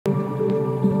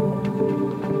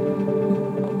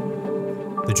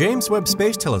The James Webb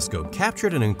Space Telescope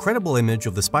captured an incredible image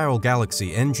of the spiral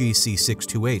galaxy NGC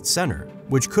 628 center,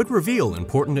 which could reveal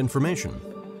important information.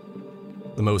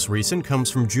 The most recent comes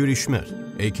from Judy Schmidt,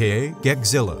 aka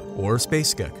Geckzilla or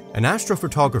SpaceGeck, an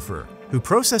astrophotographer who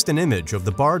processed an image of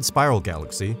the barred spiral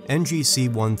galaxy NGC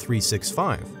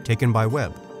 1365 taken by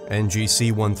Webb.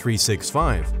 NGC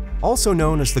 1365, also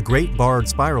known as the Great Barred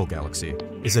Spiral Galaxy,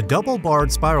 is a double barred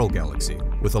spiral galaxy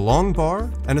with a long bar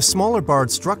and a smaller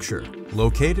barred structure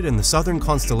located in the southern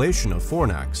constellation of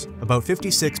Fornax, about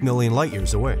 56 million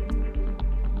light-years away.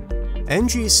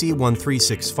 NGC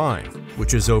 1365,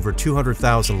 which is over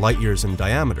 200,000 light-years in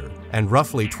diameter and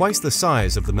roughly twice the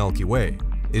size of the Milky Way,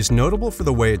 is notable for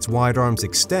the way its wide arms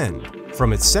extend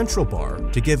from its central bar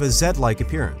to give a Z-like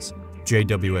appearance.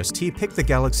 JWST picked the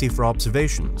galaxy for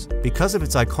observations because of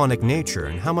its iconic nature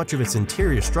and how much of its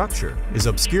interior structure is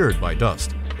obscured by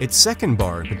dust. Its second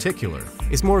bar, in particular,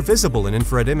 is more visible in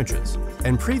infrared images,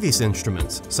 and previous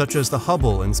instruments, such as the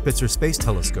Hubble and Spitzer space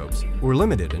telescopes, were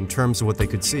limited in terms of what they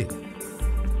could see.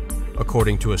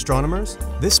 According to astronomers,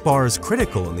 this bar is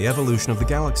critical in the evolution of the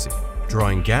galaxy,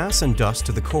 drawing gas and dust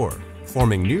to the core,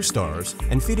 forming new stars,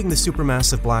 and feeding the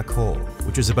supermassive black hole,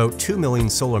 which is about 2 million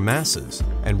solar masses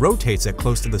and rotates at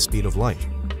close to the speed of light.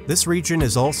 This region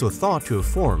is also thought to have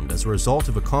formed as a result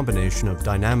of a combination of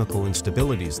dynamical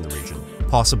instabilities in the region,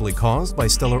 possibly caused by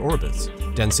stellar orbits,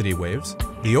 density waves,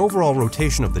 the overall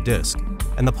rotation of the disk,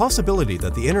 and the possibility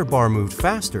that the inner bar moved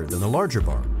faster than the larger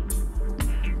bar.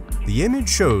 The image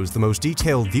shows the most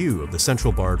detailed view of the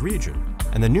central barred region,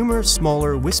 and the numerous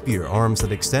smaller, wispier arms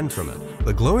that extend from it.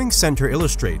 The glowing center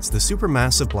illustrates the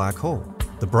supermassive black hole,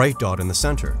 the bright dot in the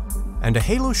center, and a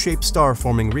halo-shaped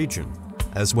star-forming region,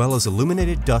 as well as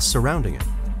illuminated dust surrounding it.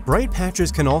 Bright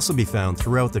patches can also be found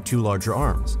throughout the two larger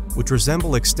arms, which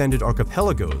resemble extended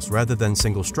archipelagos rather than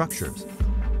single structures.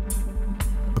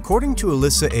 According to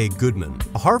Alyssa A. Goodman,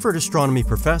 a Harvard astronomy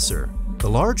professor, the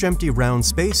large empty round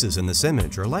spaces in this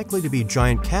image are likely to be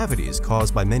giant cavities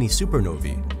caused by many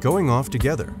supernovae going off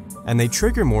together, and they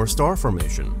trigger more star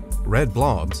formation, red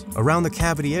blobs, around the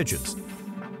cavity edges.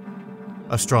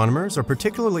 Astronomers are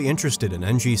particularly interested in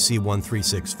NGC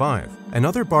 1365 and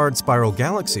other barred spiral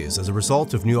galaxies as a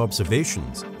result of new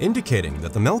observations, indicating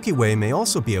that the Milky Way may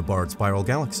also be a barred spiral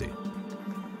galaxy.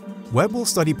 Webb will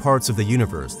study parts of the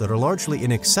universe that are largely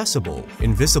inaccessible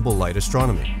in visible light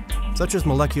astronomy, such as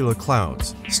molecular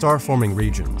clouds, star-forming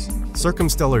regions,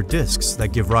 circumstellar disks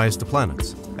that give rise to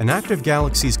planets, and active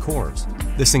galaxies' cores.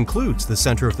 This includes the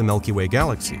center of the Milky Way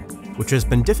galaxy, which has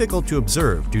been difficult to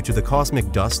observe due to the cosmic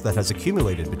dust that has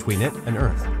accumulated between it and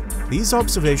Earth. These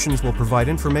observations will provide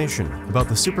information about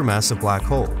the supermassive black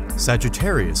hole,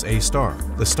 Sagittarius A star,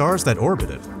 the stars that orbit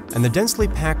it, and the densely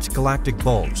packed galactic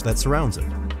bulge that surrounds it.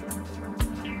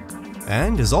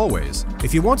 And, as always,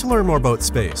 if you want to learn more about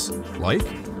space, like,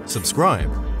 subscribe,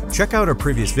 check out our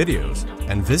previous videos,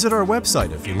 and visit our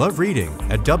website if you love reading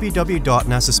at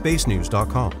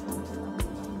www.nasaspacenews.com.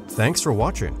 Thanks for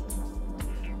watching.